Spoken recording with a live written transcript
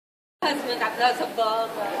We'll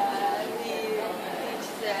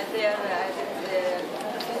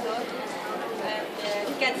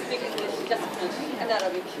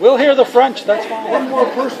hear the French, that's fine. One more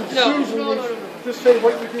person, Susan, just say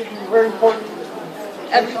what you did, very important.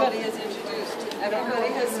 Everybody is introduced. Everybody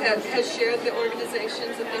has shared the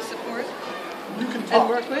organizations that they support and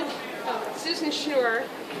work with. Susan Schnur.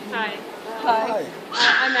 Hi. Hi.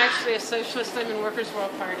 I'm actually a socialist. I'm in Workers'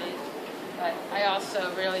 World Party. But I also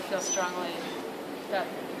really feel strongly about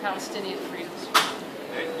Palestinian freedoms.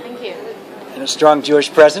 Thank you. And a strong Jewish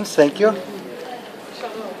presence, thank you.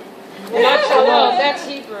 Shalom. Well, not shalom, that's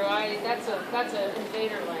Hebrew. That's an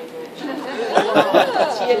invader language.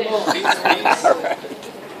 That's Yiddish.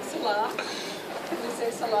 Salam. Can we say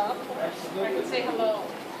salam? I can say hello.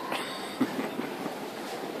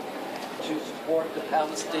 To support the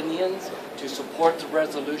Palestinians, to support the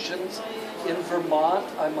resolutions. In Vermont,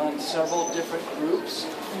 I'm on several different groups,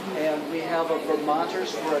 and we have a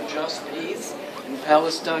Vermonters for a Just Peace in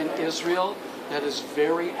Palestine, Israel, that is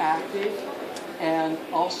very active. And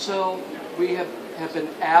also, we have been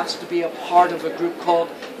asked to be a part of a group called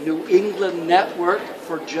New England Network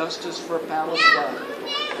for Justice for Palestine.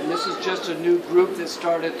 And this is just a new group that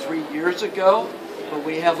started 3 years ago, but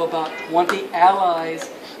we have about 20 allies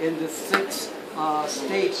in the 6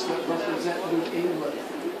 states that represent New England.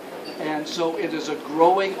 And so it is a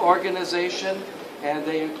growing organization, and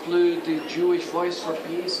they include the Jewish Voice for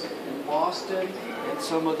Peace in Boston and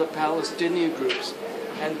some of the Palestinian groups.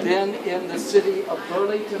 And then in the city of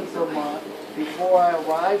Burlington, Vermont, before I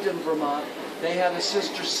arrived in Vermont, they had a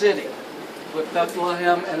sister city with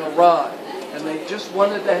Bethlehem and Arad. And they just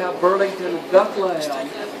wanted to have Burlington and Bethlehem,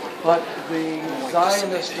 but the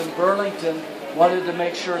Zionists in Burlington wanted to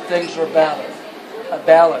make sure things were balanced.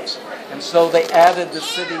 And so they added the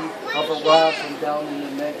city of Arad from down in the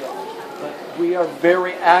Negro. But we are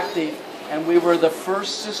very active, and we were the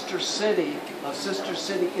first sister city of Sister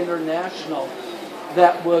City International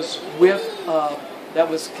that was that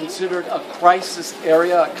was considered a crisis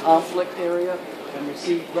area, a conflict area, and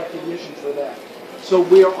received recognition for that. So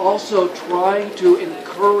we are also trying to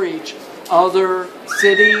encourage other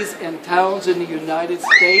cities and towns in the United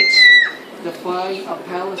States to find a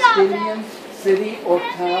Palestinian city or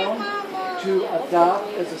town to adopt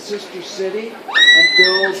as a sister city and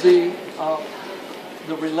build the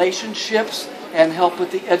relationships and help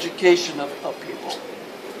with the education of people.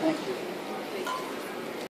 Thank you.